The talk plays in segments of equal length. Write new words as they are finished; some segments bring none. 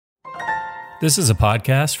This is a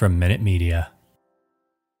podcast from Minute Media.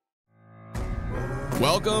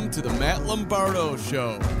 Welcome to the Matt Lombardo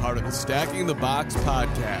Show, part of the Stacking the Box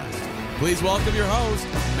podcast. Please welcome your host,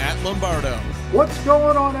 Matt Lombardo. What's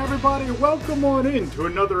going on, everybody? Welcome on in to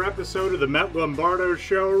another episode of the Matt Lombardo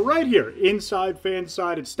Show right here inside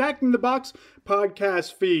Fanside at Stacking the Box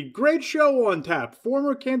podcast feed. Great show on tap.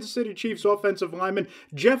 Former Kansas City Chiefs offensive lineman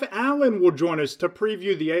Jeff Allen will join us to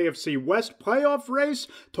preview the AFC West playoff race,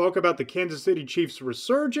 talk about the Kansas City Chiefs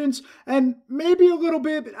resurgence, and maybe a little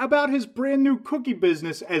bit about his brand new cookie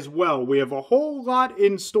business as well. We have a whole lot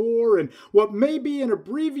in store and what may be an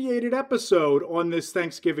abbreviated episode on this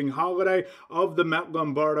Thanksgiving holiday of the Matt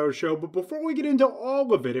Lombardo Show. But before we get into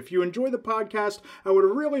all of it, if you enjoy the podcast, I would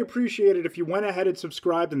really appreciate it if you went ahead and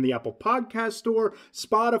subscribed in the Apple Podcast Store,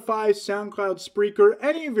 Spotify, SoundCloud, Spreaker,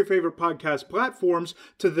 any of your favorite podcast platforms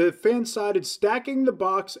to the fan-sided Stacking the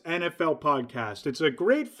Box NFL podcast. It's a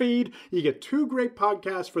great feed. You get two great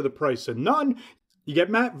podcasts for the price of none. You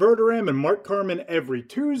get Matt Verderam and Mark Carman every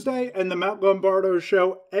Tuesday and the Matt Lombardo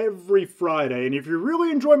Show every Friday. And if you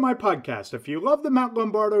really enjoy my podcast, if you love the Matt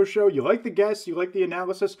Lombardo Show, you like the guests, you like the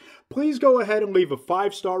analysis, please go ahead and leave a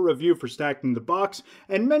 5-star review for Stacking the Box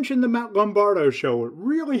and mention the Matt Lombardo Show. It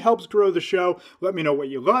really helps grow the show. Let me know what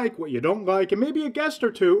you like, what you don't like, and maybe a guest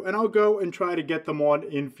or two, and I'll go and try to get them on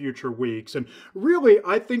in future weeks. And really,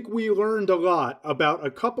 I think we learned a lot about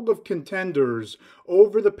a couple of contenders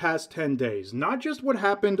over the past 10 days. Not just what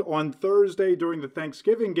happened on Thursday during the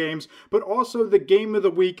Thanksgiving games, but also the game of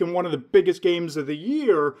the week and one of the biggest games of the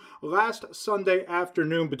year last Sunday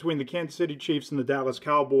afternoon between the Kansas City Chiefs and the Dallas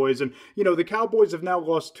Cowboys. And, you know, the Cowboys have now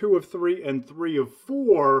lost 2 of 3 and 3 of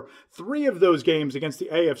 4. 3 of those games against the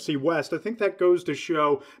AFC West. I think that goes to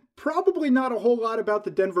show probably not a whole lot about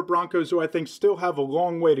the Denver Broncos, who I think still have a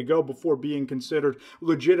long way to go before being considered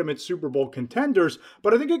legitimate Super Bowl contenders.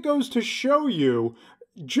 But I think it goes to show you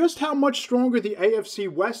just how much stronger the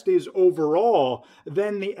AFC West is overall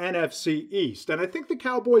than the NFC East. And I think the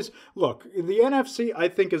Cowboys, look, the NFC I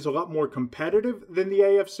think is a lot more competitive than the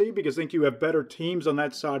AFC because I think you have better teams on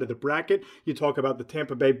that side of the bracket. You talk about the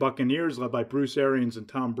Tampa Bay Buccaneers led by Bruce Arians and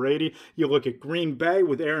Tom Brady. You look at Green Bay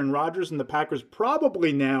with Aaron Rodgers and the Packers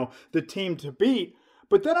probably now the team to beat.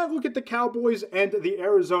 But then I look at the Cowboys and the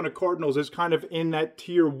Arizona Cardinals as kind of in that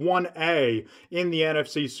tier 1A in the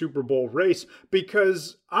NFC Super Bowl race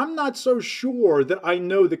because I'm not so sure that I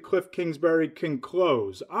know that Cliff Kingsbury can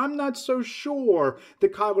close. I'm not so sure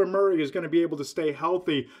that Kyler Murray is going to be able to stay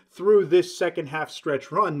healthy through this second half stretch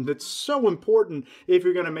run that's so important if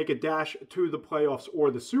you're going to make a dash to the playoffs or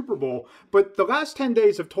the Super Bowl. But the last 10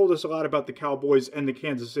 days have told us a lot about the Cowboys and the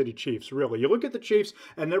Kansas City Chiefs, really. You look at the Chiefs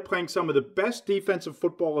and they're playing some of the best defensive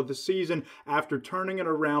football of the season after turning it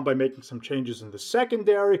around by making some changes in the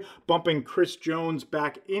secondary, bumping Chris Jones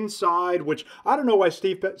back inside, which I don't know why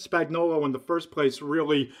Steve Spagnuolo in the first place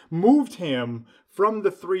really moved him from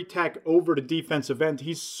the 3-tech over to defensive end.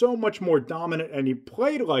 He's so much more dominant and he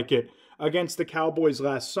played like it against the Cowboys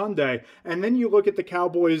last Sunday. And then you look at the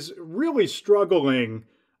Cowboys really struggling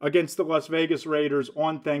against the Las Vegas Raiders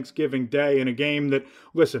on Thanksgiving Day in a game that,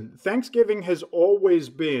 listen, Thanksgiving has always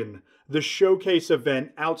been the showcase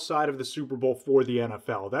event outside of the Super Bowl for the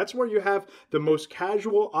NFL. That's where you have the most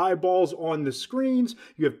casual eyeballs on the screens.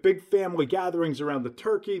 You have big family gatherings around the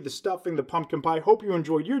turkey, the stuffing, the pumpkin pie. Hope you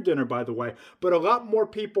enjoyed your dinner, by the way. But a lot more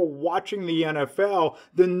people watching the NFL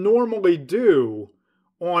than normally do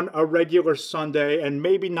on a regular Sunday, and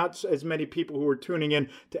maybe not as many people who are tuning in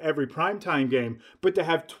to every primetime game, but to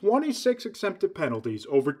have 26 accepted penalties,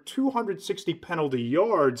 over 260 penalty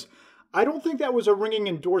yards, I don't think that was a ringing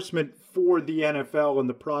endorsement for the NFL and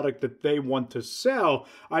the product that they want to sell.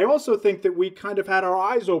 I also think that we kind of had our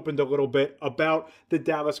eyes opened a little bit about the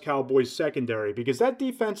Dallas Cowboys secondary because that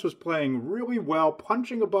defense was playing really well,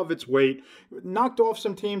 punching above its weight, knocked off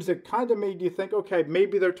some teams that kind of made you think, okay,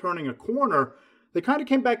 maybe they're turning a corner. They kind of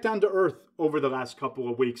came back down to earth over the last couple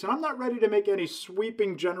of weeks. And I'm not ready to make any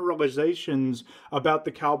sweeping generalizations about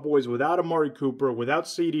the Cowboys without Amari Cooper, without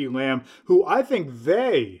CeeDee Lamb, who I think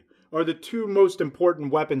they are the two most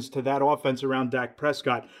important weapons to that offense around Dak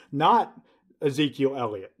Prescott, not Ezekiel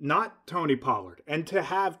Elliott, not Tony Pollard. And to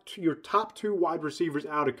have your top 2 wide receivers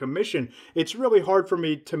out of commission, it's really hard for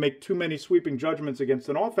me to make too many sweeping judgments against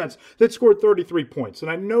an offense that scored 33 points. And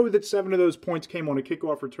I know that 7 of those points came on a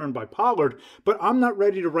kickoff return by Pollard, but I'm not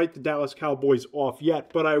ready to write the Dallas Cowboys off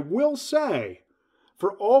yet. But I will say,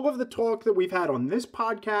 for all of the talk that we've had on this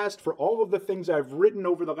podcast, for all of the things I've written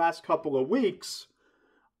over the last couple of weeks,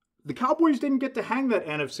 The Cowboys didn't get to hang that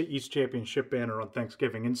NFC East Championship banner on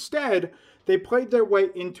Thanksgiving. Instead, they played their way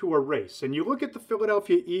into a race. And you look at the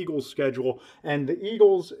Philadelphia Eagles schedule, and the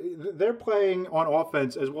Eagles, they're playing on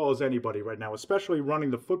offense as well as anybody right now, especially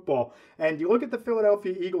running the football. And you look at the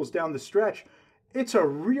Philadelphia Eagles down the stretch, it's a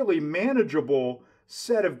really manageable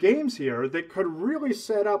set of games here that could really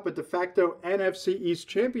set up a de facto NFC East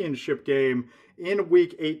Championship game in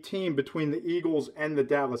Week 18 between the Eagles and the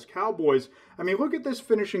Dallas Cowboys. I mean, look at this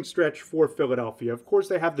finishing stretch for Philadelphia. Of course,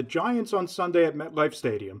 they have the Giants on Sunday at MetLife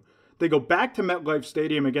Stadium. They go back to MetLife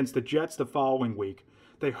Stadium against the Jets the following week.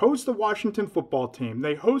 They host the Washington football team.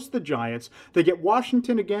 They host the Giants. They get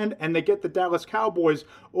Washington again, and they get the Dallas Cowboys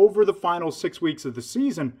over the final 6 weeks of the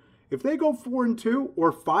season. If they go 4-2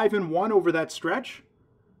 or 5-1 over that stretch,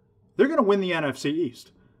 they're going to win the NFC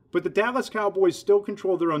East. But the Dallas Cowboys still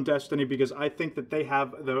control their own destiny because I think that they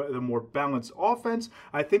have the more balanced offense.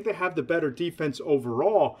 I think they have the better defense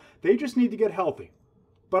overall. They just need to get healthy.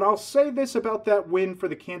 But I'll say this about that win for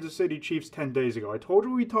the Kansas City Chiefs 10 days ago. I told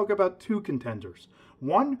you we'd talk about two contenders.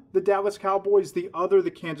 One, the Dallas Cowboys, the other,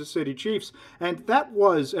 the Kansas City Chiefs. And that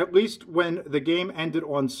was, at least when the game ended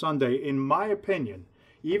on Sunday, in my opinion,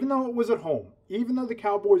 even though it was at home, even though the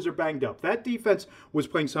Cowboys are banged up, that defense was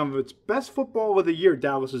playing some of its best football of the year,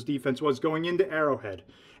 Dallas's defense was, going into Arrowhead.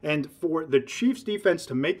 And for the Chiefs defense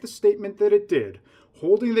to make the statement that it did,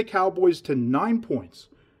 holding the Cowboys to 9 points,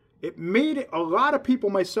 it made a lot of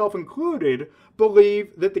people, myself included,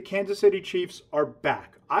 believe that the Kansas City Chiefs are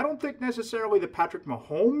back. I don't think necessarily that Patrick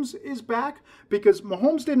Mahomes is back because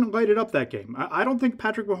Mahomes didn't light it up that game. I don't think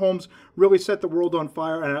Patrick Mahomes really set the world on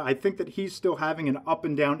fire, and I think that he's still having an up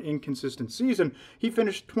and down inconsistent season. He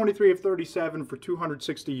finished 23 of 37 for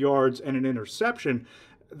 260 yards and an interception.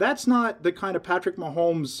 That's not the kind of Patrick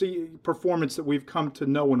Mahomes performance that we've come to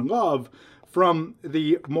know and love from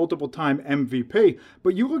the multiple-time MVP.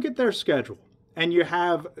 But you look at their schedule, and you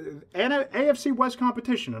have AFC West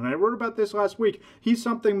competition, and I wrote about this last week. He's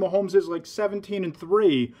something Mahomes is like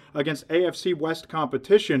 17-3 against AFC West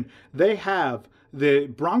competition. They have the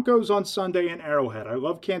Broncos on Sunday in Arrowhead. I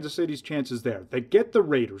love Kansas City's chances there. They get the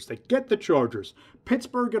Raiders. They get the Chargers.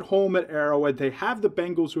 Pittsburgh at home at Arrowhead. They have the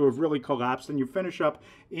Bengals, who have really collapsed. And you finish up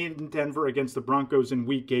in Denver against the Broncos in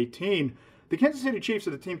Week 18. The Kansas City Chiefs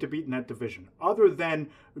are the team to beat in that division, other than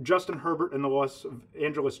Justin Herbert and the Los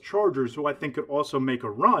Angeles Chargers, who I think could also make a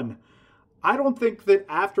run. I don't think that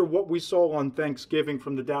after what we saw on Thanksgiving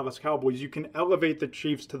from the Dallas Cowboys, you can elevate the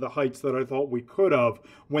Chiefs to the heights that I thought we could have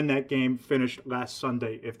when that game finished last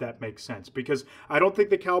Sunday, if that makes sense. Because I don't think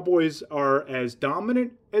the Cowboys are as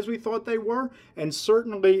dominant as we thought they were. And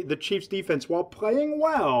certainly the Chiefs defense, while playing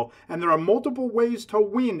well, and there are multiple ways to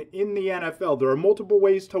win in the NFL, there are multiple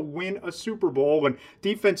ways to win a Super Bowl, and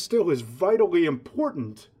defense still is vitally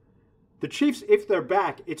important. The Chiefs, if they're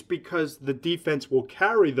back, it's because the defense will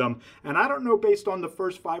carry them. And I don't know, based on the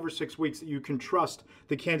first 5 or 6 weeks, that you can trust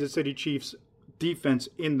the Kansas City Chiefs defense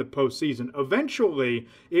in the postseason. Eventually,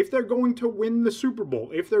 if they're going to win the Super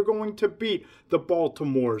Bowl, if they're going to beat the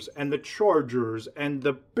Baltimores and the Chargers and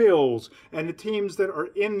the Bills and the teams that are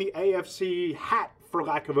in the AFC hat, for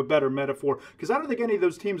lack of a better metaphor, because I don't think any of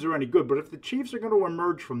those teams are any good, but if the Chiefs are going to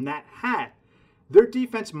emerge from that hat, their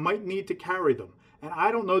defense might need to carry them. And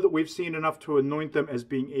I don't know that we've seen enough to anoint them as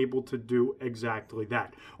being able to do exactly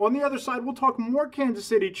that. On the other side, we'll talk more Kansas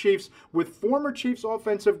City Chiefs with former Chiefs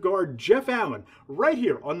offensive guard Jeff Allen right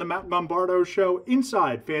here on the Matt Lombardo Show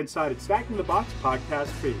inside Fansided Stacking the Box podcast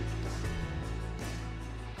feed.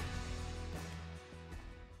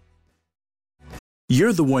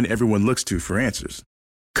 You're the one everyone looks to for answers.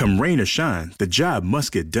 Come rain or shine, the job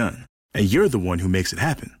must get done. And you're the one who makes it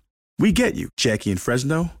happen. We get you, Jackie in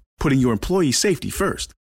Fresno, putting your employee safety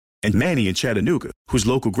first. And Manny in Chattanooga, whose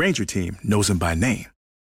local Grainger team knows him by name.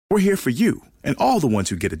 We're here for you and all the ones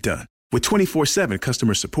who get it done. With 24/7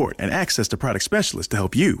 customer support and access to product specialists to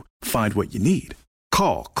help you find what you need.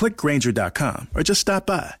 Call, click Grainger.com, or just stop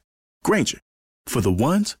by. Grainger, for the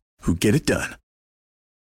ones who get it done.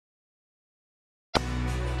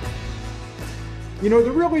 You know,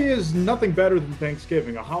 there really is nothing better than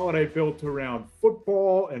Thanksgiving, a holiday built around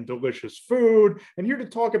football and delicious food. And here to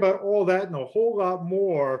talk about all that and a whole lot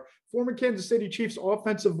more, former Kansas City Chiefs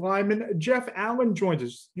offensive lineman Jeff Allen joins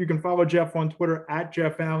us. You can follow Jeff on Twitter at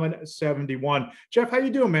JeffAllen71. Jeff, how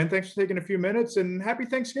you doing, man? Thanks for taking a few minutes, and happy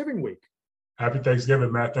Thanksgiving week. Happy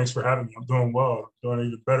Thanksgiving, Matt. Thanks for having me. I'm doing well. I'm doing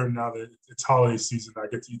even better now that it's holiday season. I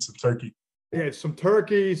get to eat some turkey. Yeah, some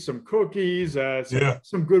turkey, some cookies,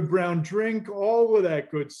 some good brown drink, all of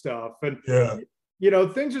that good stuff. And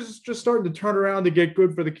Things are just starting to turn around to get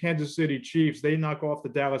good for the Kansas City Chiefs. They knock off the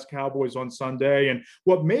Dallas Cowboys on Sunday, and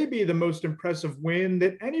what may be the most impressive win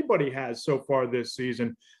that anybody has so far this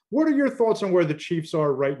season. What are your thoughts on where the Chiefs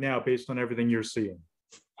are right now based on everything you're seeing?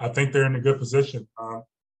 I think they're in a good position.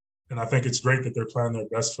 And I think it's great that they're playing their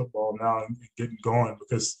best football now and getting going,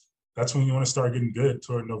 because that's when you want to start getting good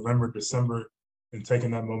toward November, December, and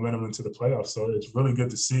taking that momentum into the playoffs. So it's really good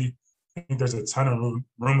to see. I think there's a ton of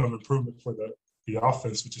room of improvement for the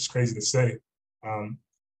offense, which is crazy to say.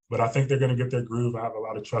 But I think they're going to get their groove. I have a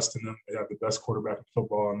lot of trust in them. They have the best quarterback in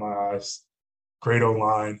football in my eyes. Great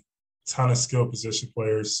O-line, ton of skill position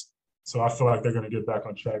players. So I feel like they're going to get back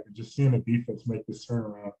on track. And just seeing the defense make this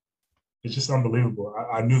turnaround, it's just unbelievable.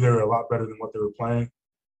 I knew they were a lot better than what they were playing,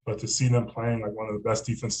 but to see them playing like one of the best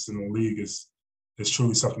defenses in the league is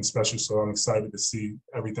truly something special. So I'm excited to see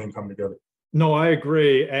everything come together. No, I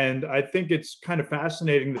agree. And I think it's kind of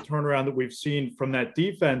fascinating, the turnaround that we've seen from that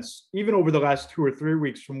defense, even over the last 2 or 3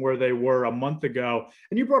 weeks from where they were a month ago.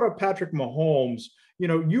 And you brought up Patrick Mahomes.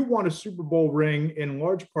 You won a Super Bowl ring in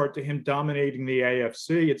large part to him dominating the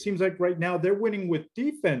AFC. It seems like right now they're winning with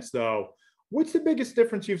defense, though. What's the biggest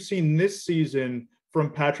difference you've seen this season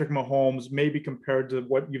from Patrick Mahomes, maybe compared to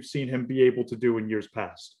what you've seen him be able to do in years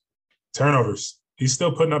past? Turnovers. He's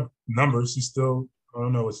still putting up numbers. He's still, I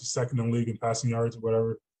don't know, it's the second in the league in passing yards or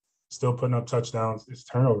whatever. Still putting up touchdowns. It's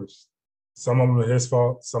turnovers. Some of them are his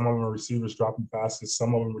fault. Some of them are receivers dropping passes.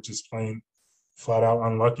 Some of them are just plain flat out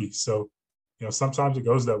unlucky. So, sometimes it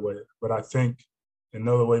goes that way. But I think, and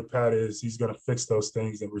know the way Pat is, he's going to fix those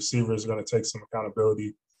things, and receivers are going to take some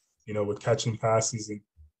accountability, with catching passes and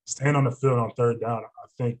staying on the field on third down. I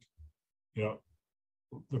think,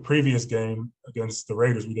 the previous game against the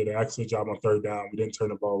Raiders, we did an excellent job on third down. We didn't turn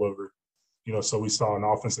the ball over, so we saw an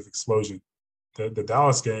offensive explosion. The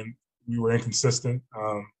Dallas game, we were inconsistent.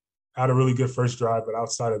 Had a really good first drive, but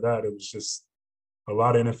outside of that, it was just a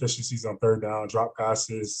lot of inefficiencies on third down, drop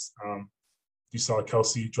passes. You saw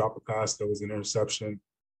Kelsey drop a pass that was an interception.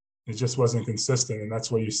 It just wasn't consistent, and that's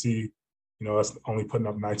where you see, us only putting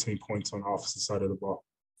up 19 points on the opposite side of the ball.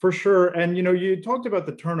 For sure. And, you talked about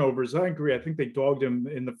the turnovers. I agree. I think they dogged him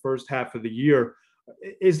in the first half of the year.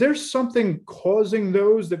 Is there something causing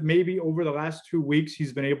those that maybe over the last 2 weeks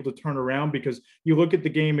he's been able to turn around? Because you look at the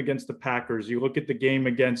game against the Packers, you look at the game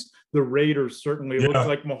against the Raiders, certainly it looks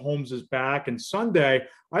like Mahomes is back. And Sunday,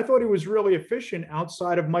 I thought he was really efficient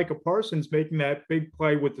outside of Micah Parsons making that big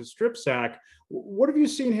play with the strip sack. What have you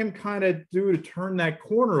seen him kind of do to turn that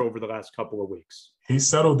corner over the last couple of weeks? He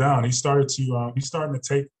settled down. He's starting to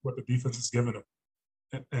take what the defense is giving him.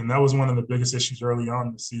 And that was one of the biggest issues early on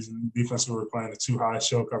in the season. The defense were playing the too high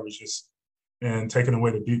shell coverages and taking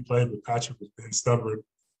away the deep play, but Patrick was being stubborn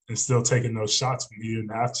and still taking those shots when he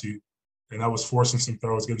didn't have to. And that was forcing some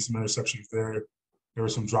throws, getting some interceptions there. There were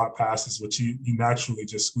some drop passes, which he naturally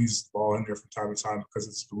just squeezes the ball in there from time to time because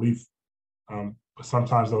of his belief. But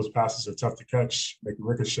sometimes those passes are tough to catch, make a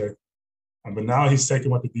ricochet. But now he's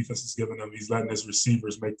taking what the defense is giving him. He's letting his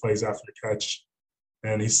receivers make plays after the catch.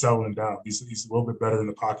 And he's settling down. He's a little bit better in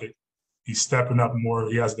the pocket. He's stepping up more.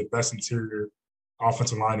 He has the best interior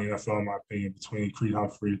offensive line in the NFL, in my opinion, between Creed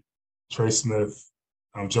Humphrey, Trey Smith,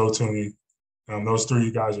 Joe Tooney. Those three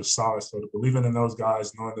guys are solid. So believing in those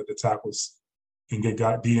guys, knowing that the tackles can get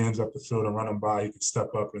DMs up the field and run them by, he can step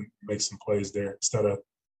up and make some plays there instead of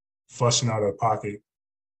flushing out of the pocket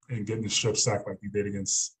and getting the strip sack like he did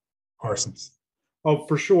against Parsons. Oh,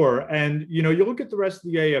 for sure. And, you look at the rest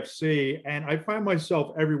of the AFC, and I find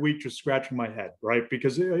myself every week just scratching my head, right?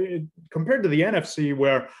 Because compared to the NFC,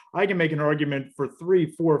 where I can make an argument for 3,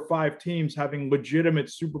 4, 5 teams having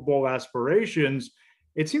legitimate Super Bowl aspirations,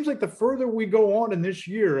 it seems like the further we go on in this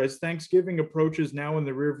year, as Thanksgiving approaches now in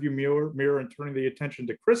the rearview mirror and turning the attention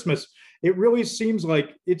to Christmas, it really seems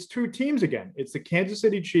like it's 2 teams again. It's the Kansas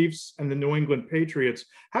City Chiefs and the New England Patriots.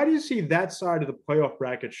 How do you see that side of the playoff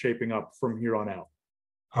bracket shaping up from here on out?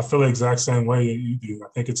 I feel the exact same way that you do. I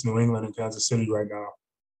think it's New England and Kansas City right now,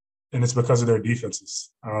 and it's because of their defenses.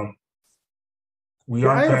 I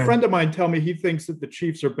had a friend of mine tell me he thinks that the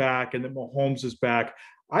Chiefs are back and that Mahomes is back.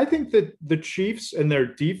 I think that the Chiefs and their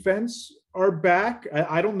defense are back.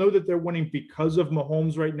 I don't know that they're winning because of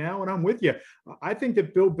Mahomes right now, and I'm with you. I think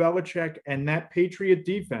that Bill Belichick and that Patriot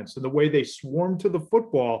defense and the way they swarm to the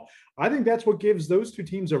football, I think that's what gives those 2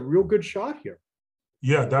 teams a real good shot here.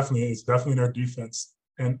 Yeah, definitely. It's definitely their defense.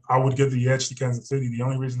 And I would give the edge to Kansas City. The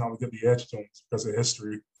only reason I would give the edge to them is because of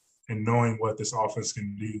history and knowing what this offense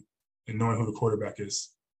can do and knowing who the quarterback is.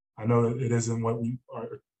 I know that it isn't what we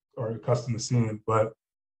are accustomed to seeing, but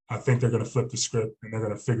I think they're going to flip the script and they're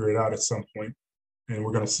going to figure it out at some point. And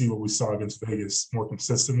we're going to see what we saw against Vegas more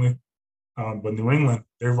consistently. But New England,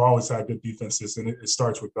 they've always had good defenses, and it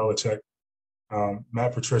starts with Belichick.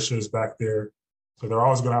 Matt Patricia is back there, so they're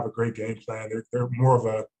always going to have a great game plan. They're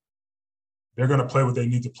going to play what they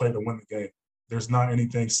need to play to win the game. There's not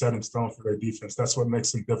anything set in stone for their defense. That's what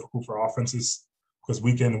makes them difficult for offenses, because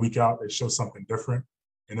week in and week out, they show something different,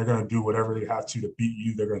 and they're going to do whatever they have to beat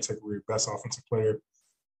you. They're going to take away your best offensive player,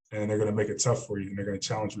 and they're going to make it tough for you, and they're going to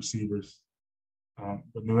challenge receivers.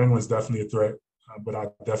 But New England's definitely a threat, but I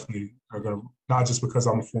definitely are going to, not just because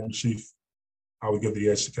I'm a former Chief, I would give the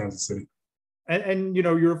edge to Kansas City. And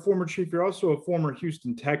you're a former Chief. You're also a former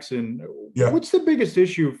Houston Texan. Yeah. What's the biggest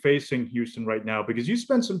issue facing Houston right now? Because you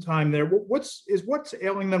spent some time there. What's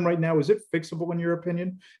ailing them right now? Is it fixable in your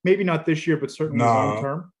opinion? Maybe not this year, but certainly long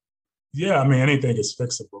term. Yeah, I mean, anything is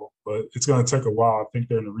fixable, but it's going to take a while. I think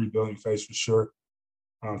they're in a rebuilding phase for sure.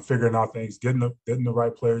 Figuring out things, getting the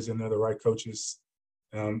right players in there, the right coaches,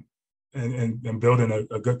 and building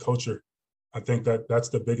a good culture. I think that's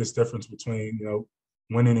the biggest difference between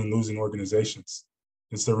winning and losing organizations.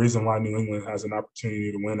 It's the reason why New England has an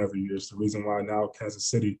opportunity to win every year. It's the reason why now Kansas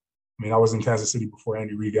City. I mean, I was in Kansas City before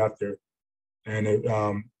Andy Reid got there, and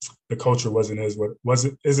the culture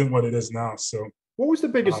isn't what it is now. So. What was the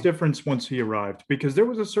biggest difference once he arrived? Because there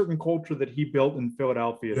was a certain culture that he built in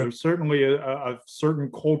Philadelphia. There's certainly a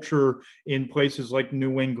certain culture in places like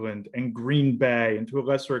New England and Green Bay, and to a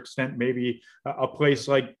lesser extent, maybe a place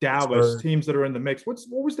like Dallas, teams that are in the mix. What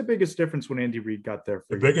was the biggest difference when Andy Reid got there?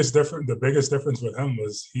 The biggest difference with him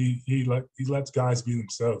was he lets guys be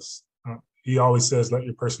themselves. He always says, let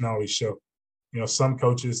your personality show. Some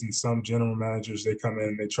coaches and some general managers, they come in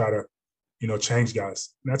and they try to, change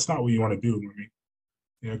guys. And that's not what you want to do. I mean,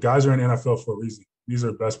 guys are in the NFL for a reason. These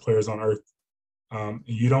are the best players on earth. And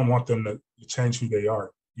you don't want them to change who they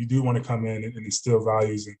are. You do want to come in and instill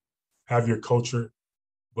values and have your culture,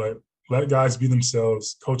 but let guys be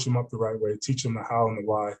themselves, coach them up the right way, teach them the how and the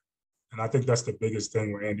why. And I think that's the biggest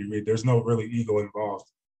thing with Andy Reid. There's no really ego involved.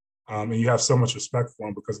 And you have so much respect for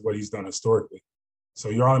him because of what he's done historically. So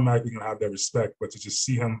you're automatically going to have that respect, but to just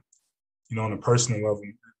see him, on a personal level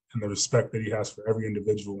and the respect that he has for every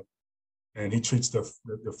individual. And he treats the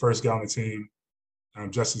first guy on the team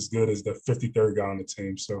just as good as the 53rd guy on the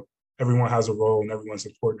team. So everyone has a role and everyone's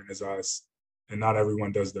important in his eyes. And not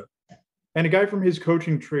everyone does that. And a guy from his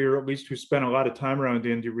coaching tree, or at least who spent a lot of time around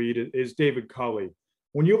Andy Reid, is David Culley.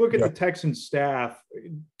 When you look at the Texans staff,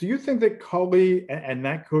 do you think that Culley and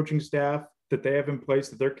that coaching staff that they have in place,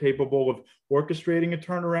 that they're capable of orchestrating a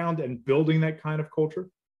turnaround and building that kind of culture?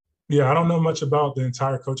 Yeah, I don't know much about the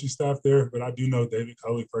entire coaching staff there, but I do know David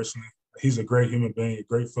Culley personally. He's a great human being, a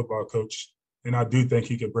great football coach, and I do think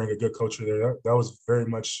he could bring a good culture there. That was very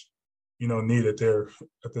much, needed there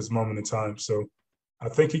at this moment in time. So I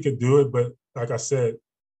think he could do it, but like I said,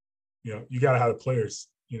 you got to have the players.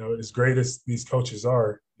 As great as these coaches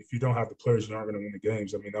are, if you don't have the players, you're not going to win the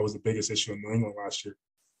games. I mean, that was the biggest issue in New England last year,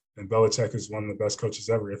 and Belichick is one of the best coaches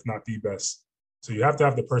ever, if not the best. So you have to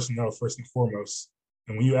have the personnel first and foremost,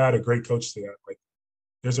 and when you add a great coach to that, like,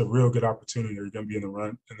 there's a real good opportunity you're going to be in the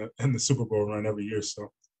run, in the Super Bowl run every year.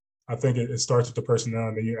 So I think it starts with the personnel,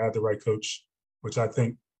 and then you add the right coach, which I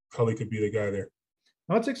think Culley could be the guy there.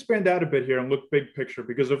 Now let's expand out a bit here and look big picture,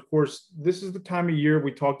 because, of course, this is the time of year,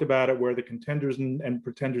 we talked about it, where the contenders and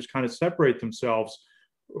pretenders kind of separate themselves.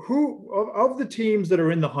 Who of the teams that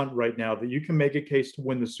are in the hunt right now that you can make a case to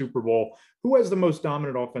win the Super Bowl, who has the most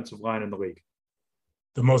dominant offensive line in the league?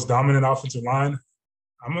 The most dominant offensive line?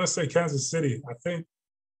 I'm going to say Kansas City. I think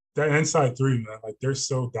that inside three, man, like, they're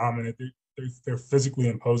so dominant. They're physically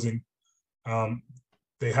imposing.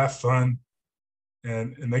 They have fun,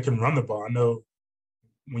 and they can run the ball. I know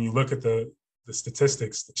when you look at the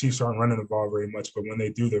statistics, the Chiefs aren't running the ball very much, but when they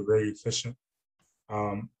do, they're very efficient.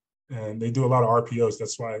 And they do a lot of RPOs.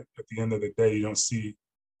 That's why at the end of the day, you don't see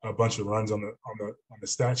a bunch of runs on the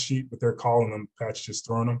stat sheet, but they're calling them, Pat's just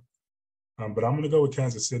throwing them. But I'm going to go with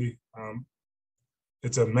Kansas City.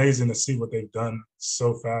 It's amazing to see what they've done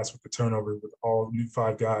so fast with the turnover with all new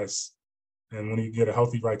 5 guys. And when you get a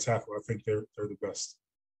healthy right tackle, I think they're the best.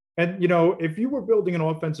 And, if you were building an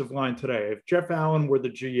offensive line today, if Jeff Allen were the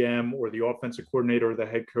GM or the offensive coordinator or the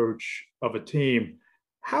head coach of a team,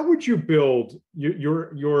 how would you build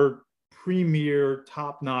your premier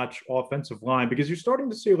top-notch offensive line? Because you're starting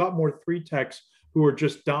to see a lot more 3 techs who are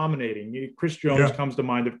just dominating. Chris Jones comes to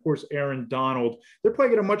mind, of course, Aaron Donald. They're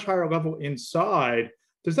playing at a much higher level inside.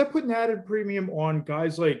 Does that put an added premium on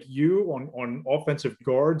guys like you on offensive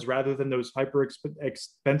guards rather than those hyper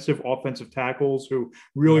expensive offensive tackles who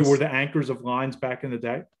really were the anchors of lines back in the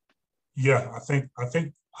day? Yeah, I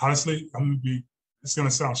think honestly, it's going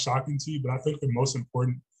to sound shocking to you, but I think the most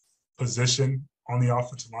important position on the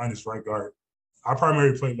offensive line is right guard. I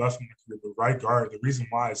primarily played left in my career, but right guard, the reason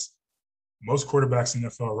why is most quarterbacks in the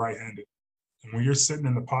NFL are right-handed. And when you're sitting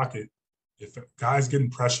in the pocket, if a guy's getting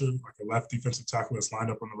pressure, like a left defensive tackle that's lined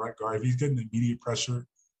up on the right guard, if he's getting immediate pressure,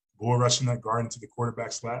 bull rushing that guard into the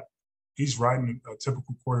quarterback's lap, he's riding a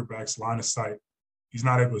typical quarterback's line of sight. He's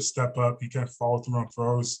not able to step up. He can't follow through on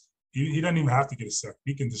throws. He doesn't even have to get a sack.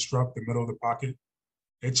 He can disrupt the middle of the pocket.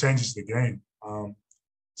 It changes the game.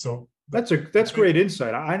 So that's great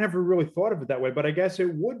insight. I never really thought of it that way, but I guess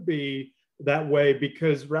it would be that way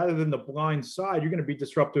because rather than the blind side, you're going to be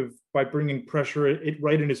disruptive by bringing pressure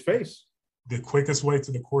right in his face. The quickest way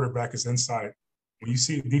to the quarterback is inside. When you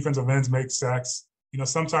see defensive ends make sacks,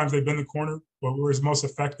 sometimes they bend the corner, but where it's most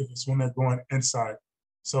effective is when they're going inside.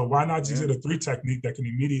 So why not just get a 3 technique that can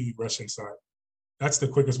immediately rush inside? That's the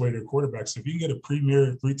quickest way to the quarterback. So if you can get a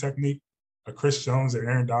premier 3 technique, a Chris Jones or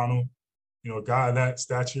Aaron Donald, a guy of that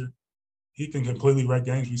stature, he can completely wreck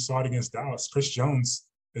games. We saw it against Dallas. Chris Jones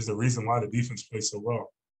is the reason why the defense played so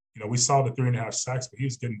well. We saw the 3.5 sacks, but he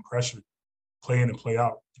was getting pressured play in and play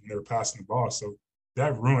out when they were passing the ball. So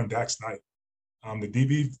that ruined Dak's night. The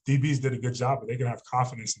DBs did a good job, but they can have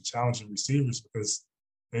confidence in challenging receivers because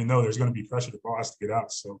they know there's going to be pressure. The ball has to get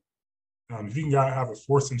out. So if you can have a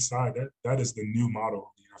force inside, that is the new model of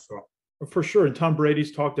the NFL. For sure. And Tom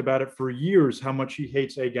Brady's talked about it for years, how much he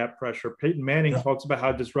hates A-gap pressure. Peyton Manning talks about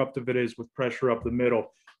how disruptive it is with pressure up the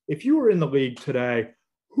middle. If you were in the league today,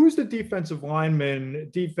 who's the defensive lineman,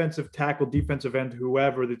 defensive tackle, defensive end,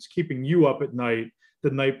 whoever that's keeping you up at night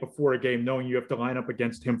the night before a game, knowing you have to line up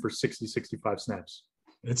against him for 60, 65 snaps?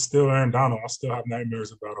 It's still Aaron Donald. I still have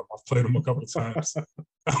nightmares about him. I've played him a couple of times.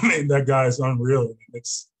 That guy is unreal.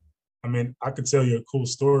 I could tell you a cool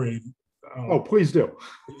story. Please do.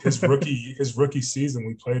 his rookie season,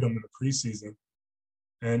 we played him in the preseason.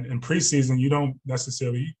 And in preseason, you don't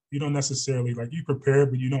necessarily like you prepare,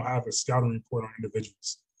 but you don't have a scouting report on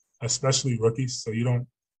individuals, especially rookies. So you don't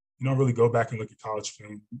really go back and look at college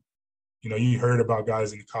film. You heard about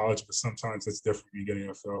guys in college, but sometimes it's different when you get in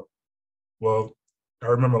the NFL. Well, I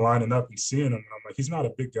remember lining up and seeing him, and I'm like, he's not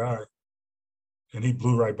a big guy. And he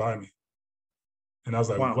blew right by me. And I was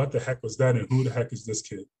like, wow. What the heck was that? And who the heck is this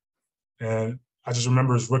kid? And I just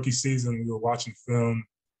remember his rookie season, we were watching film,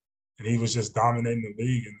 and he was just dominating the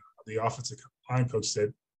league. And the offensive line coach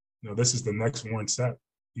said, this is the next Warren Sapp.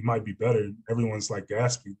 He might be better. And everyone's like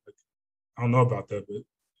gasping. I don't know about that,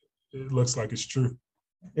 but it looks like it's true.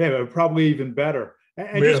 Yeah, but probably even better.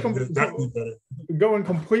 And definitely better. Going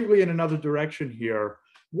completely in another direction here,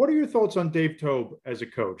 what are your thoughts on Dave Toub as a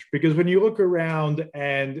coach? Because when you look around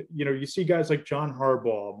and, you see guys like John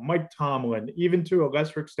Harbaugh, Mike Tomlin, even to a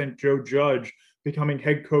lesser extent, Joe Judge, becoming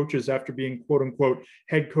head coaches after being, quote unquote,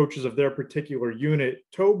 head coaches of their particular unit.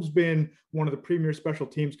 Toub's been one of the premier special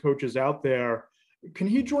teams coaches out there. Can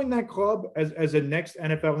he join that club as a next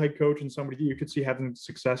NFL head coach and somebody that you could see having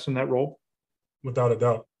success in that role? Without a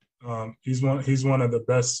doubt. He's one of the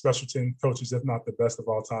best special team coaches, if not the best of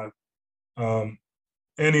all time.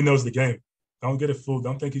 And he knows the game. Don't get it fooled.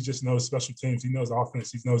 Don't think he just knows special teams. He knows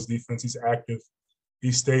offense. He knows defense. He's active.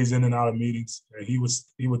 He stays in and out of meetings. And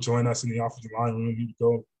he would join us in the offensive line room. He would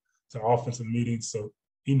go to offensive meetings. So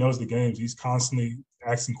he knows the games. He's constantly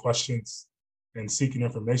asking questions and seeking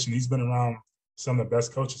information. He's been around some of the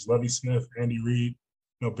best coaches, Lovie Smith, Andy Reid,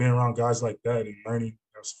 being around guys like that and learning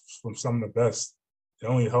from some of the best. It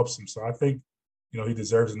only helps him. So I think, he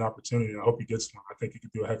deserves an opportunity. I hope he gets one. I think he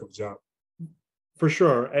could do a heck of a job. For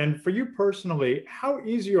sure. And for you personally, how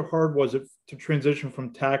easy or hard was it to transition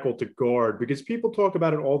from tackle to guard? Because people talk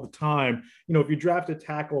about it all the time. If you draft a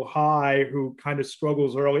tackle high who kind of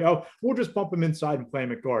struggles early, we'll just bump him inside and play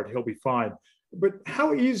him at guard. He'll be fine. But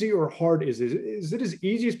how easy or hard is it? Is it as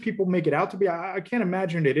easy as people make it out to be? I can't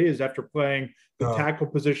imagine it is after playing the tackle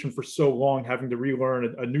position for so long, having to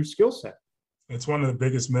relearn a new skill set. It's one of the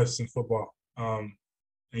biggest myths in football.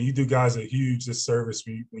 And you do guys a huge disservice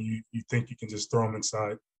when you think you can just throw them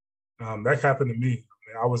inside. That happened to me.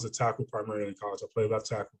 I was a tackle primarily in college. I played left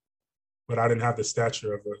tackle, but I didn't have the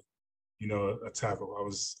stature of a tackle. I'm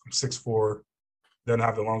 6'4", didn't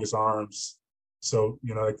have the longest arms. So,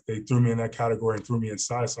 they threw me in that category and threw me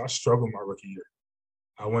inside. So I struggled my rookie year.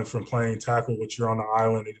 I went from playing tackle, which you're on the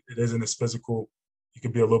island. It isn't as physical. You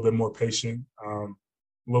could be a little bit more patient, a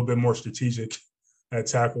little bit more strategic at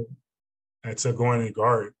tackle. And to going in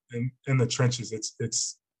guard in the trenches,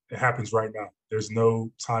 it happens right now. There's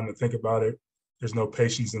no time to think about it. There's no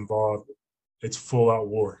patience involved. It's full out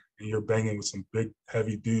war, and you're banging with some big,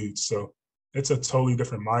 heavy dudes. So it's a totally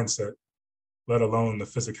different mindset, let alone the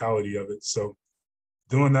physicality of it. So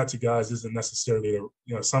doing that to guys isn't necessarily,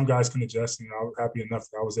 some guys can adjust, and I was happy enough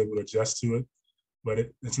that I was able to adjust to it. but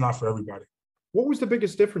it's not for everybody. What was the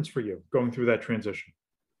biggest difference for you going through that transition?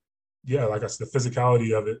 Yeah, like I said, the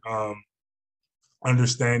physicality of it,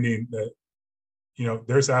 understanding that,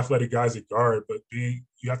 there's athletic guys at guard, but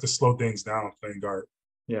you have to slow things down playing guard.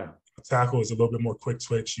 Yeah. Tackle is a little bit more quick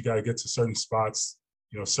twitch. You got to get to certain spots,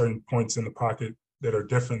 certain points in the pocket that are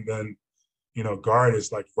different than, guard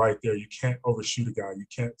is like right there. You can't overshoot a guy. You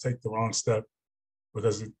can't take the wrong step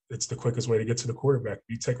because it's the quickest way to get to the quarterback. If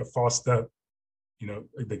you take a false step,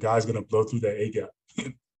 the guy's going to blow through that A gap.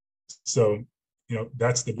 So,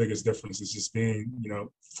 that's the biggest difference is just being, a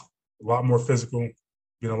lot more physical,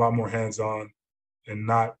 being a lot more hands-on, and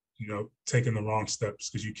not, taking the wrong steps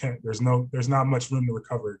because you can't, there's not much room to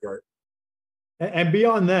recover at guard. And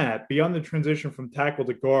beyond that, beyond the transition from tackle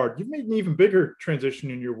to guard, you've made an even bigger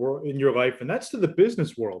transition in your life, and that's to the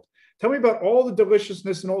business world. Tell me about all the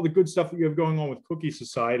deliciousness and all the good stuff that you have going on with Cookie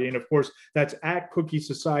Society. And of course, that's at Cookie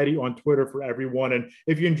Society on Twitter for everyone. And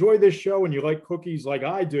if you enjoy this show and you like cookies like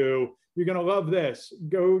I do, you're going to love this.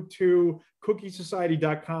 Go to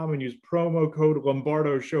cookiesociety.com and use promo code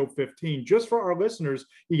Lombardo Show 15. Just for our listeners,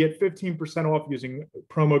 you get 15% off using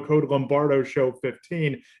promo code Lombardo Show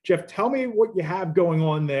 15. Jeff, tell me what you have going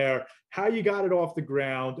on there, how you got it off the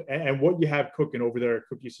ground, and what you have cooking over there at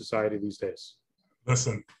Cookie Society these days.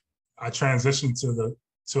 Listen, I transitioned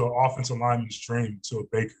to an offensive lineman's dream to a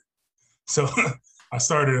baker. So I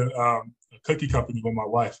started a cookie company with my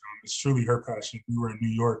wife. It's truly her passion. We were in New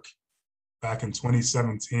York back in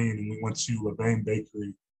 2017, and we went to Levain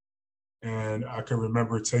Bakery. And I can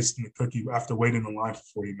remember tasting the cookie after waiting in line for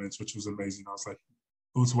 40 minutes, which was amazing. I was like,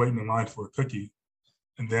 who's waiting in line for a cookie?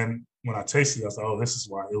 And then when I tasted it, I was like, oh, this is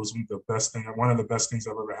why. It was one of the best things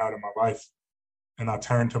I've ever had in my life. And I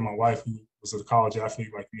turned to my wife, who was a college athlete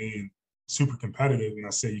like me and super competitive, and I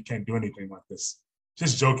said, you can't do anything like this.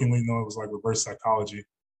 Just jokingly, it was like reverse psychology,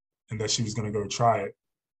 and that she was going to go try it.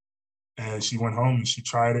 And she went home and she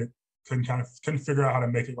tried it, couldn't figure out how to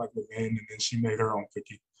make it like Levain, and then she made her own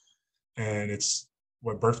cookie. And it's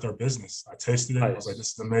what birthed our business. I tasted it. Nice. I was like,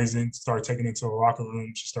 this is amazing. Started taking it to the locker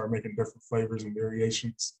room. She started making different flavors and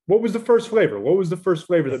variations. What was the first flavor?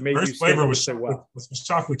 That made you flavor was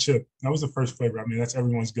chocolate chip. That was the first flavor. I mean, that's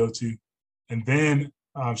everyone's go-to. And then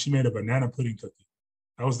she made a banana pudding cookie.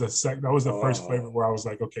 That was the first flavor where I was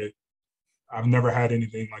like, okay, I've never had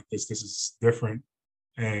anything like this. This is different,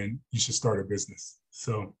 and you should start a business.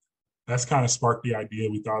 So that's kind of sparked the idea.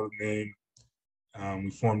 We thought of the name. We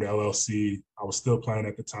formed the LLC. I was still playing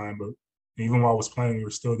at the time, but even while I was playing, we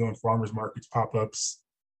were still doing farmers markets, pop-ups,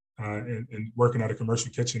 and working at a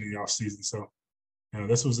commercial kitchen in the off season. So,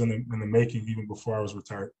 this was in the making even before I was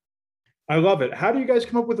retired. I love it. How do you guys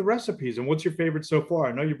come up with the recipes, and what's your favorite so far?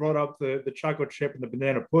 I know you brought up the chocolate chip and the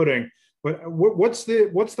banana pudding, but what's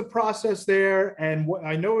the process there? And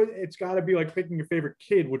I know it's got to be like picking your favorite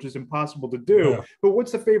kid, which is impossible to do. Yeah. But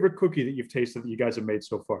what's the favorite cookie that you've tasted that you guys have made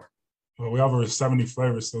so far? Well, we have over 70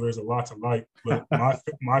 flavors, so there's a lot to like. But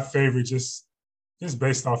my favorite, just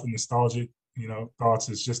based off of nostalgic, thoughts,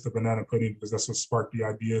 is just the banana pudding because that's what sparked the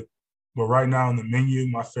idea. But right now on the menu,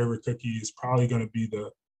 my favorite cookie is probably going to be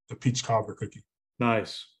the peach cobbler cookie.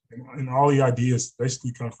 Nice. And all the ideas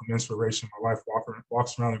basically come from inspiration. My wife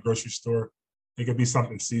walks around the grocery store. It could be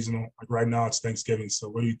something seasonal. Like right now it's Thanksgiving. So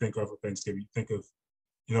what do you think of for Thanksgiving? You think of,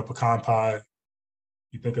 pecan pie.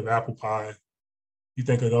 You think of apple pie. You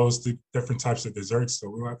think of those different types of desserts. So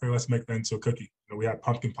we're like, hey, let's make that into a cookie. We had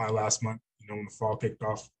pumpkin pie last month, when the fall kicked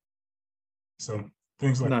off. So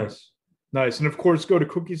things like that. Nice. And of course, go to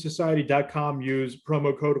cookiesociety.com, use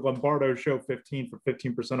promo code Lombardo Show 15 for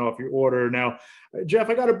 15% off your order. Now, Jeff,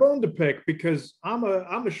 I got a bone to pick because I'm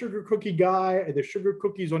a sugar cookie guy. The sugar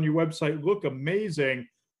cookies on your website look amazing.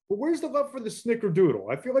 But where's the love for the Snickerdoodle?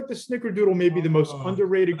 I feel like the Snickerdoodle may be the most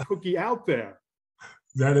underrated cookie out there.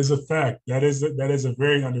 That is a fact. That is a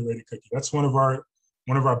very underrated cookie. That's one of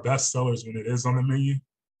our best sellers when it is on the menu.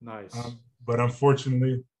 Nice. But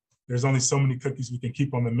unfortunately, there's only so many cookies we can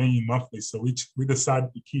keep on the menu monthly. So we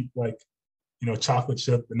decided to keep chocolate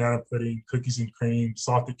chip, banana pudding, cookies and cream,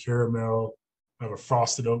 salted caramel, we have a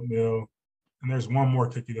frosted oatmeal. And there's one more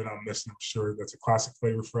cookie that I'm missing, I'm sure. That's a classic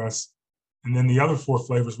flavor for us. And then the other 4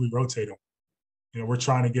 flavors, we rotate them. We're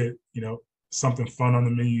trying to get, something fun on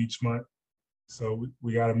the menu each month. So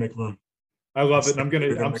we got to make room. I love it.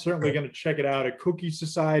 And I'm certainly going to check it out at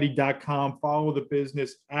cookiesociety.com. Follow the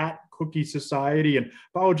business at Cookie Society and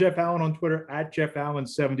follow Jeff Allen on Twitter at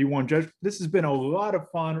JeffAllen71. Jeff, this has been a lot of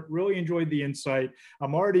fun. Really enjoyed the insight.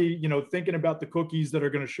 I'm already, thinking about the cookies that are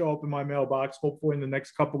going to show up in my mailbox, hopefully in the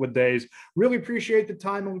next couple of days. Really appreciate the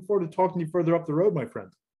time and look forward to talking to you further up the road, my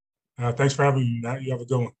friend. Thanks for having me, Matt. You have a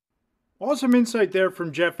good one. Awesome insight there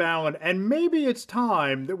from Jeff Allen, and maybe it's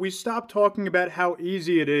time that we stop talking about how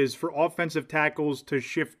easy it is for offensive tackles to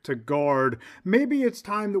shift to guard. Maybe it's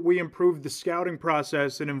time that we improve the scouting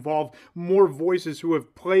process and involve more voices who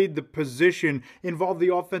have played the position, involve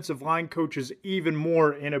the offensive line coaches even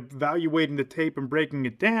more in evaluating the tape and breaking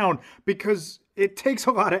it down, because it takes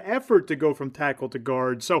a lot of effort to go from tackle to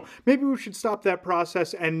guard. So maybe we should stop that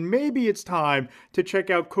process, and maybe it's time to check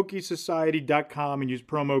out cookiesociety.com and use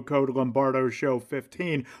promo code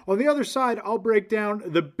LombardoShow15. On the other side, I'll break down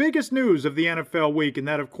the biggest news of the NFL week, and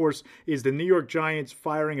that, of course, is the New York Giants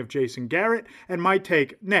firing of Jason Garrett, and my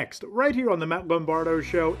take next, right here on the Matt Lombardo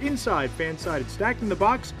Show, inside Fansided Stacking the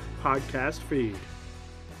Box podcast feed.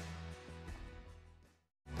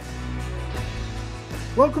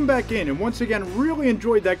 Welcome back in, and once again, really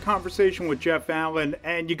enjoyed that conversation with Jeff Allen,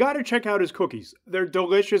 and you got to check out his cookies. They're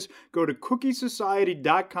delicious. Go to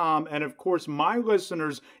cookiesociety.com, and of course, my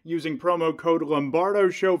listeners using promo code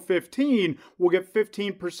LombardoShow15 will get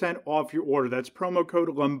 15% off your order. That's promo code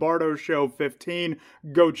LombardoShow15.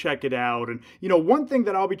 Go check it out. And, one thing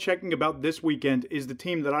that I'll be checking about this weekend is the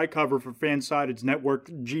team that I cover for Fansided's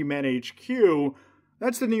network, G-Men HQ.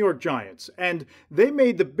 That's the New York Giants, and they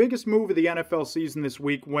made the biggest move of the NFL season this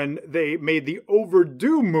week when they made the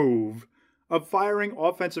overdue move of firing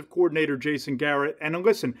offensive coordinator Jason Garrett. And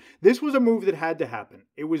listen, this was a move that had to happen.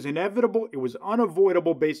 It was inevitable. It was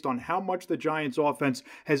unavoidable based on how much the Giants offense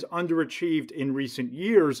has underachieved in recent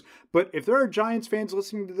years. But if there are Giants fans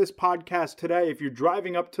listening to this podcast today, if you're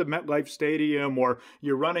driving up to MetLife Stadium or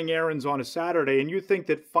you're running errands on a Saturday and you think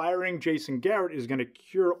that firing Jason Garrett is going to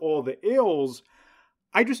cure all the ills,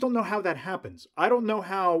 I just don't know how that happens. I don't know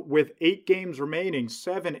how with 8 games remaining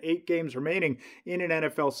in an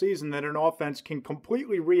NFL season that an offense can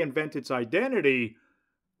completely reinvent its identity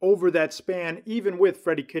over that span, even with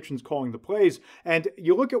Freddie Kitchens calling the plays. And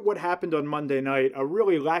you look at what happened on Monday night, a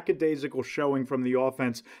really lackadaisical showing from the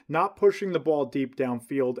offense, not pushing the ball deep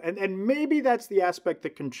downfield. And maybe that's the aspect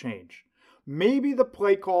that can change. Maybe the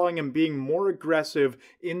play calling and being more aggressive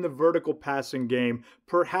in the vertical passing game,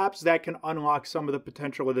 perhaps that can unlock some of the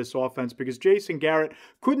potential of this offense, because Jason Garrett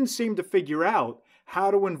couldn't seem to figure out how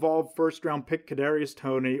to involve first-round pick Kadarius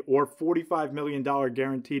Toney or $45 million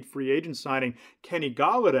guaranteed free agent signing Kenny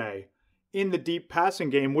Golladay in the deep passing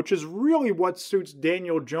game, which is really what suits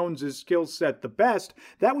Daniel Jones's skill set the best.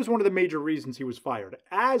 That was one of the major reasons he was fired,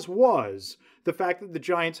 as was the fact that the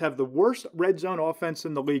Giants have the worst red zone offense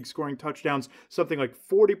in the league, scoring touchdowns, something like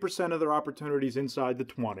 40% of their opportunities inside the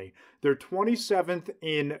 20. They're 27th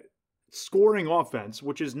in scoring offense,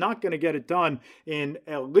 which is not going to get it done in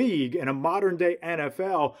a league, in a modern day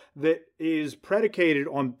NFL that is predicated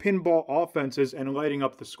on pinball offenses and lighting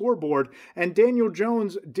up the scoreboard. And Daniel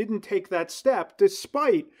Jones didn't take that step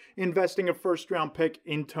despite investing a first-round pick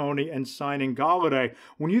in Toney and signing Golladay.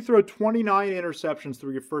 When you throw 29 interceptions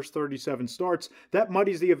through your first 37 starts, that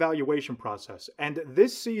muddies the evaluation process. And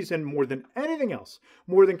this season, more than anything else,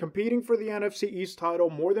 more than competing for the NFC East title,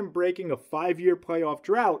 more than breaking a 5-year playoff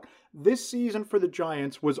drought, this season for the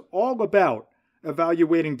Giants was all about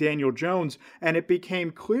evaluating Daniel Jones, and it became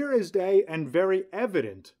clear as day and very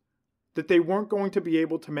evident that they weren't going to be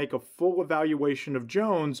able to make a full evaluation of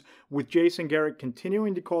Jones with Jason Garrett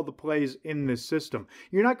continuing to call the plays in this system.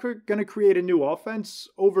 You're not going to create a new offense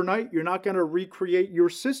overnight. You're not going to recreate your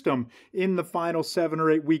system in the final 7 or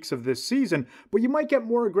 8 weeks of this season, but you might get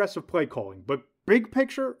more aggressive play calling. But big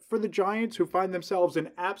picture for the Giants, who find themselves in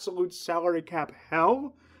absolute salary cap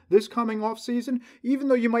hell this coming offseason, even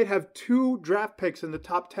though you might have 2 draft picks in the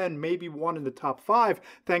top 10, maybe 1 in the top 5,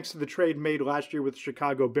 thanks to the trade made last year with the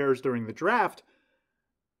Chicago Bears during the draft,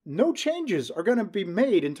 no changes are going to be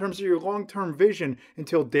made in terms of your long-term vision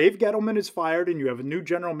until Dave Gettleman is fired and you have a new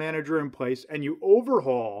general manager in place and you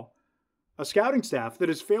overhaul a scouting staff that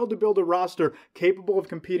has failed to build a roster capable of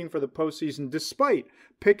competing for the postseason despite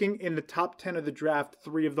picking in the top 10 of the draft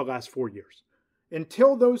 3 of the last 4 years.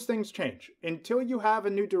 Until those things change, until you have a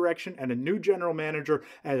new direction and a new general manager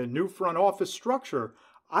and a new front office structure,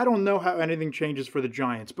 I don't know how anything changes for the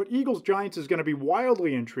Giants. But Eagles-Giants is going to be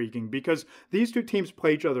wildly intriguing because these 2 teams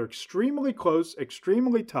play each other extremely close,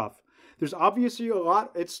 extremely tough. There's obviously a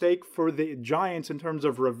lot at stake for the Giants in terms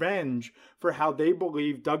of revenge for how they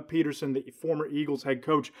believe Doug Peterson, the former Eagles head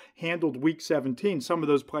coach, handled Week 17. Some of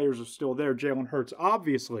those players are still there, Jalen Hurts,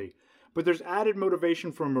 obviously. But there's added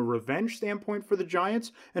motivation from a revenge standpoint for the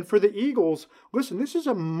Giants. And for the Eagles, listen, this is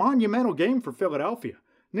a monumental game for Philadelphia.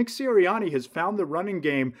 Nick Sirianni has found the running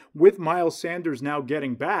game with Miles Sanders now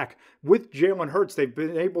getting back. With Jalen Hurts, they've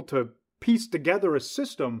been able to piece together a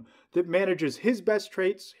system that manages his best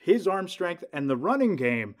traits, his arm strength, and the running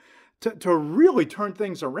game to really turn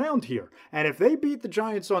things around here. And if they beat the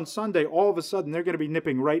Giants on Sunday, all of a sudden they're going to be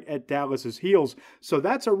nipping right at Dallas's heels. So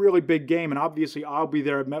that's a really big game, and obviously I'll be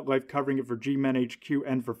there at MetLife covering it for G-Men HQ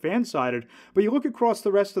and for Fansided. But you look across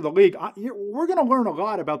the rest of the league, we're going to learn a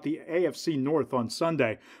lot about the AFC North on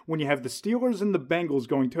Sunday when you have the Steelers and the Bengals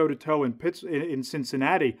going toe-to-toe in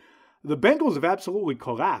Cincinnati. The Bengals have absolutely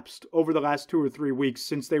collapsed over the last 2 or 3 weeks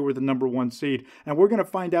since they were the number 1 seed, and we're going to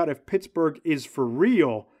find out if Pittsburgh is for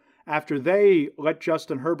real after they let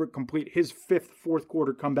Justin Herbert complete his 5th fourth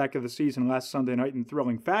quarter comeback of the season last Sunday night in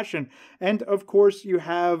thrilling fashion. And, of course, you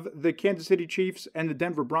have the Kansas City Chiefs and the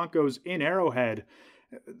Denver Broncos in Arrowhead.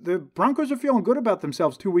 The Broncos are feeling good about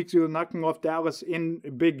themselves 2 weeks ago, knocking off Dallas in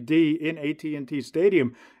Big D in AT&T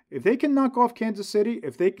Stadium. If they can knock off Kansas City,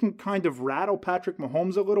 if they can kind of rattle Patrick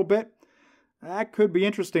Mahomes a little bit, that could be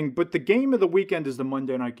interesting. But the game of the weekend is the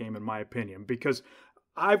Monday night game, in my opinion, because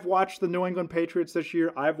I've watched the New England Patriots this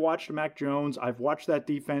year. I've watched Mac Jones. I've watched that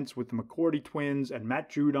defense with the McCourty twins and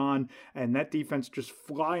Matt Judon, and that defense just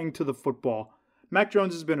flying to the football. Mac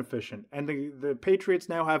Jones has been efficient, and the Patriots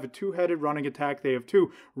now have a two-headed running attack. They have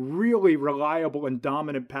 2 really reliable and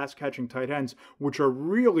dominant pass-catching tight ends, which are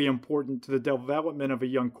really important to the development of a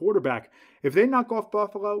young quarterback. If they knock off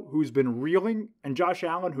Buffalo, who's been reeling, and Josh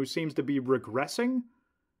Allen, who seems to be regressing,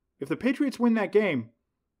 if the Patriots win that game,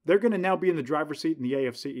 they're going to now be in the driver's seat in the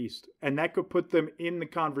AFC East, and that could put them in the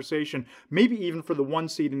conversation, maybe even for the 1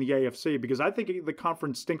 seed in the AFC, because I think the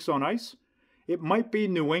conference stinks on ice. It might be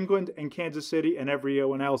New England and Kansas City and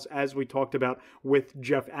everyone else, as we talked about with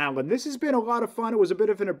Jeff Allen. This has been a lot of fun. It was a bit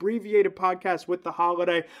of an abbreviated podcast with the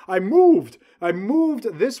holiday. I moved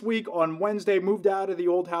this week on Wednesday, moved out of the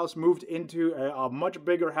old house, moved into a much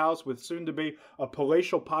bigger house with soon to be a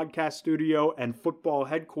palatial podcast studio and football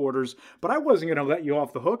headquarters. But I wasn't going to let you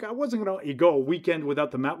off the hook. I wasn't going to let you go a weekend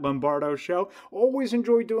without the Matt Lombardo Show. Always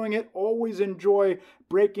enjoy doing it. Always enjoy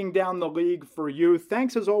breaking down the league for you.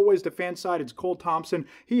 Thanks as always to Fansided's Cole Thompson.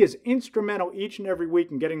 He is instrumental each and every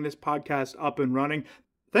week in getting this podcast up and running.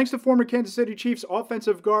 Thanks to former Kansas City Chiefs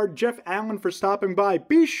offensive guard Jeff Allen for stopping by.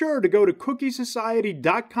 Be sure to go to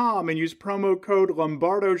cookiesociety.com and use promo code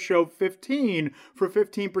LombardoShow15 for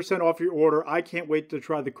 15% off your order. I can't wait to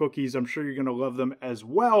try the cookies. I'm sure you're going to love them as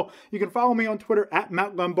well. You can follow me on Twitter at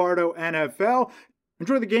Matt Lombardo NFL.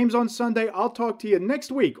 Enjoy the games on Sunday. I'll talk to you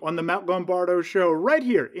next week on the Matt Lombardo Show right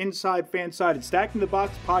here inside Fansided Stacking the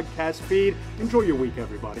Box podcast feed. Enjoy your week,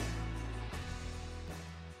 everybody.